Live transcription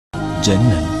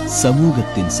ஜன்னல்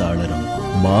சமூகத்தின் சாளரம்.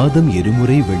 மாதம்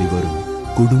இருமுறை வெளிவரும்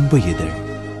குடும்ப இதழ்.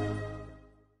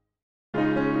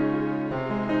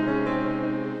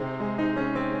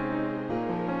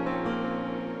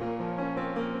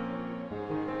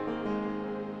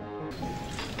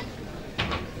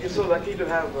 You're so lucky to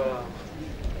have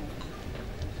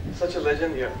such a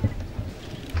legend here.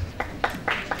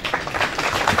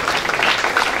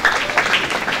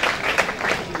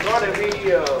 Not every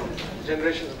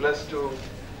generation is blessed to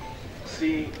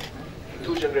see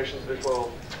two generations before.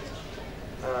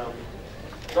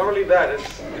 Not only that,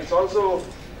 it's also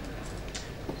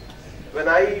when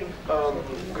I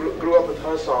grew up with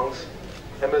her songs,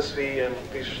 MSV and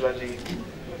P. Shishlaji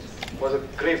was a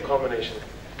great combination.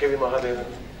 K.V. Mahadevan.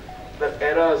 That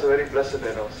era is a very blessed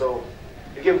era. So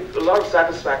it gave a lot of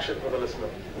satisfaction for the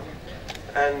listener.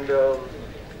 And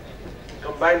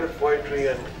combined with poetry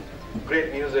and great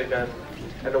music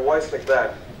and a voice like that,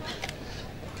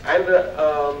 and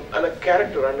a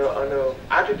character and a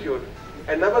attitude,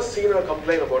 I never seen her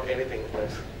complain about anything.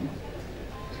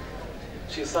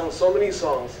 She sung so many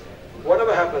songs.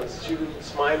 Whatever happens, she will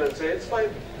smile and say, "It's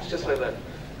fine. It's just like that."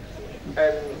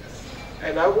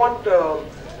 And I want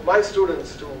my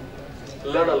students to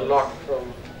learn a lot from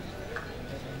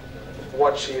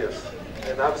what she is.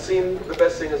 And I've seen the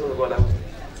best singers in the world.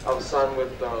 I've sung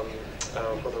with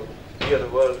for the Year of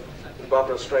the World,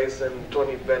 Barbara Streisand,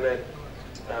 Tony Bennett,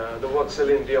 the work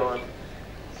Celine Dion,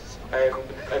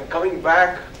 and coming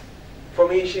back, for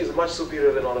me, she's much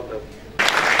superior than all of them.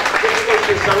 Just because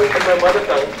she sung in my mother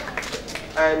tongue,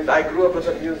 and I grew up with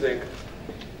her music,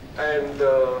 and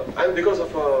because of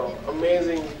her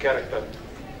amazing character.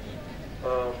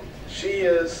 She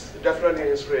is definitely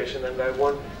an inspiration, and I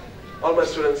want all my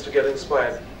students to get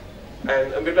inspired and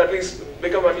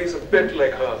become at least a bit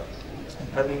like her,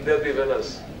 and they'll be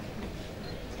winners.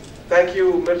 Thank you,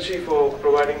 Mirchi, for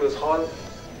providing this hall,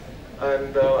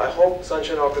 and I hope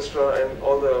Sunshine Orchestra and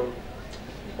all the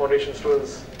foundation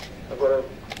students are going to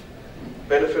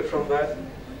benefit from that.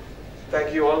 Thank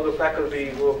you all the faculty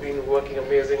who have been working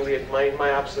amazingly in my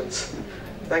absence.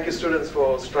 Thank you, students, for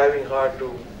striving hard to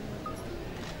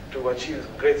achieve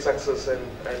great success and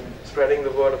spreading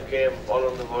the word of KM all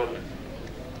over the world.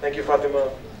 Thank you, Fatima.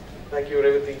 Thank you,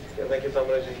 Revati. And thank you,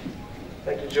 Tamraji.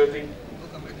 Thank you, Jyoti.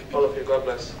 All of you. God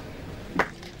bless.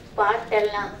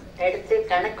 பாட்டெல்லாம் எடுத்து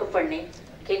கணக்கு பண்ணி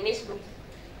Guinness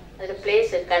அதில்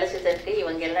place கிடச்சதற்கு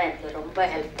இவங்க எல்லாம் எனக்கு ரொம்ப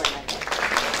help பண்ணாங்க.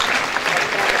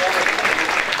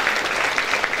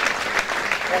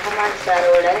 ரஹ்மான்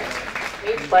சாரோட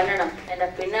மீட் பண்ணணும். ஏன்னா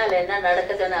பின்னால் என்ன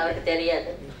நடக்குதுன்னு அவருக்கு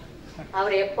தெரியாது.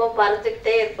 அவர் எப்போ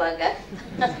பறந்துக்கிட்டே இருப்பாங்க.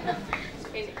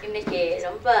 இன்னைக்கு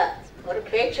ரொம்ப ஒரு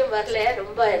பேச்சும் வரல.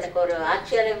 ரொம்ப எனக்கு ஒரு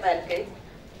ஆச்சரியமா இருக்கு.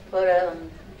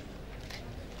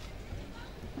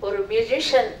 ஒரு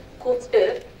மியூசிஷியன் கூப்பிட்டு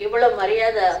இவ்வளோ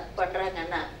மரியாதை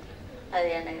பண்ணுறாங்கன்னா அது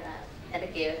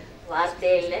எனக்கு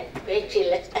வார்த்தையே இல்லை, பேச்சு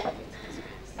இல்லை.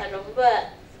 ரொம்ப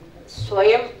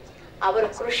ஸ்வயம் அவர்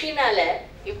கிருஷினால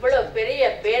இவ்வளோ பெரிய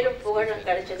பேரும் புகழும்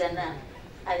கிடைச்சதுன்னா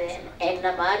அது என்ன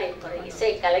மாதிரி ஒரு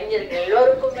இசை கலைஞர்கள்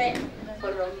எல்லோருக்குமே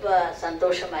ஒரு ரொம்ப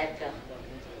சந்தோஷமா இருக்கு.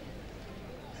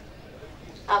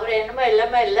 அவர் என்னமோ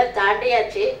எல்லாமே எல்லாம்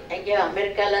தாண்டியாச்சு, எங்கேயோ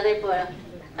அமெரிக்கால தான் இப்போ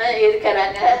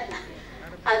இருக்கிறாங்க.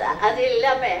 அது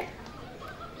இல்லாம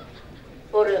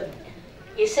ஒரு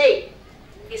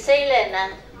இசையில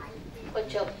நான்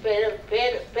கொஞ்சம்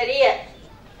பெரிய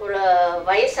ஒரு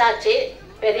வயசாச்சு,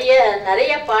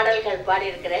 நிறைய பாடல்கள்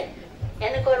பாடியிருக்கிறேன்.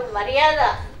 எனக்கு ஒரு மரியாதை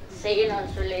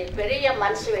செய்யணும்னு சொல்லி பெரிய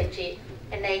மனசு வச்சு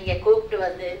என்னை இங்கே கூப்பிட்டு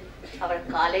வந்து அவர்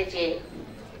காலேஜே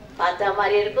பார்த்தா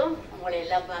மாதிரி இருக்கும், உங்களை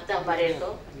எல்லாம் பார்த்தா மாதிரி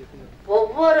இருக்கும்.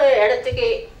 ஒவ்வொரு இடத்துக்கு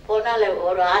போனாலும்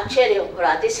ஒரு ஆச்சரியம், ஒரு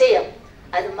அதிசயம்.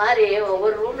 அது மாதிரி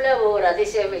ஒவ்வொரு ரூம்ல ஒவ்வொரு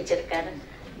அதிசயம் வச்சிருக்காரு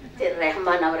திரு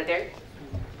ரஹ்மான் அவர்கள்.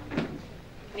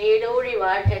 நீடூழி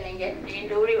வாழ்க, நீங்க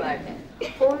நீடூழி வாழ்க.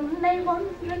 உன்னை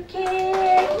ஒன்று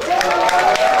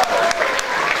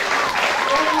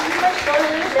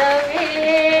சொல்ல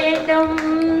வேண்டும்,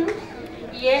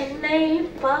 என்னை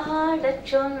பாடச்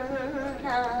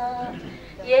சொன்னார்,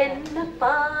 என்ன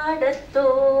பாடத்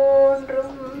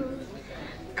தோன்றும்,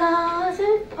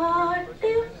 காதல்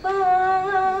பாட்டு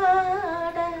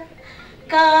பாட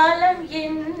காலம்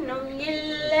இன்னும்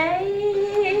இல்லை,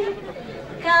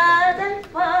 காதல்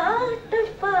பாட்டு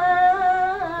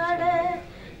பாட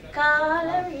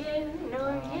காலம்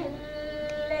இன்னும்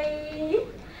இல்லை,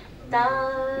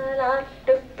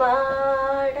 தாலாட்டு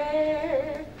பாட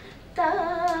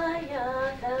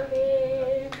தாயாகவே,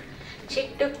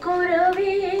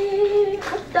 சிட்டுக்குருவி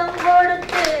முத்தம்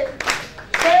கொடுத்து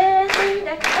பேசிட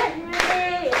கண்ணே.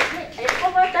 எப்போ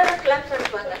பார்த்தாலும் கிளாஸ்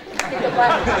எடுப்பாங்க இந்த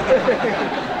பாட்டு.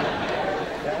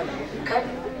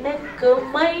 கண்ணுக்கு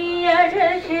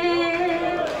மையழகு.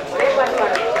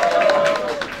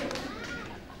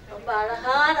 ரொம்ப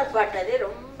அழகான பாட்டு அது,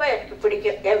 ரொம்ப எனக்கு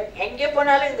பிடிக்கும். எங்கே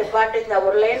போனாலும் இந்த பாட்டு, இந்த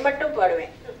ஒரு லைன் மட்டும்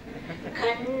பாடுவேன்.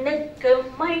 கண்ணுக்கு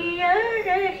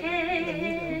மையழகு,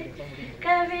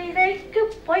 கவிதைக்கு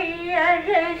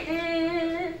பொய்யழகு,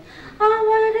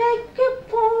 அவரைக்கு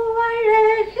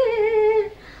பூவழகு,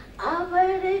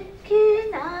 அவருக்கு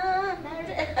நான்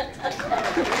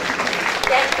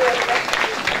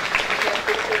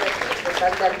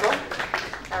சந்தர்ப்பம்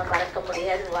நான் மறக்க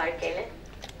முடியாது வாழ்க்கையில.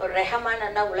 ஒரு ரஹ்மான்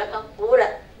அண்ணா உலகம் பூரா,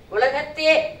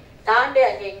 உலகத்தையே தாண்டி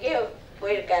அங்கே எங்கேயோ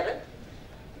போயிருக்காரு.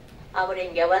 அவர்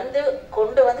இங்க வந்து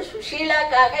கொண்டு வந்து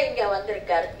சுஷீலாக்காக இங்க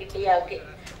வந்திருக்காரு, இந்தியாவுக்கு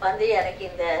வந்து எனக்கு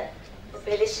இந்த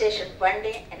ஃபெலிசிட்டேஷன்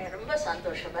பண்ணி எனக்கு ரொம்ப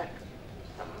சந்தோஷமா இருக்கு,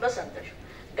 ரொம்ப சந்தோஷம்.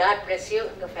 God bless you.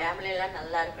 உங்க ஃபேமிலி எல்லாம்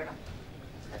நல்லா இருக்கணும்.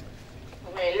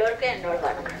 உங்க எல்லோருக்கும் என்னோட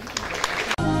வணக்கம்.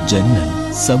 ஜன்னல்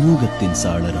சமூகத்தின்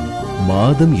சாளரம்.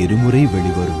 மாதம் இருமுறை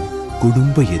வெளிவரும்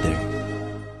குடும்ப இதழ்.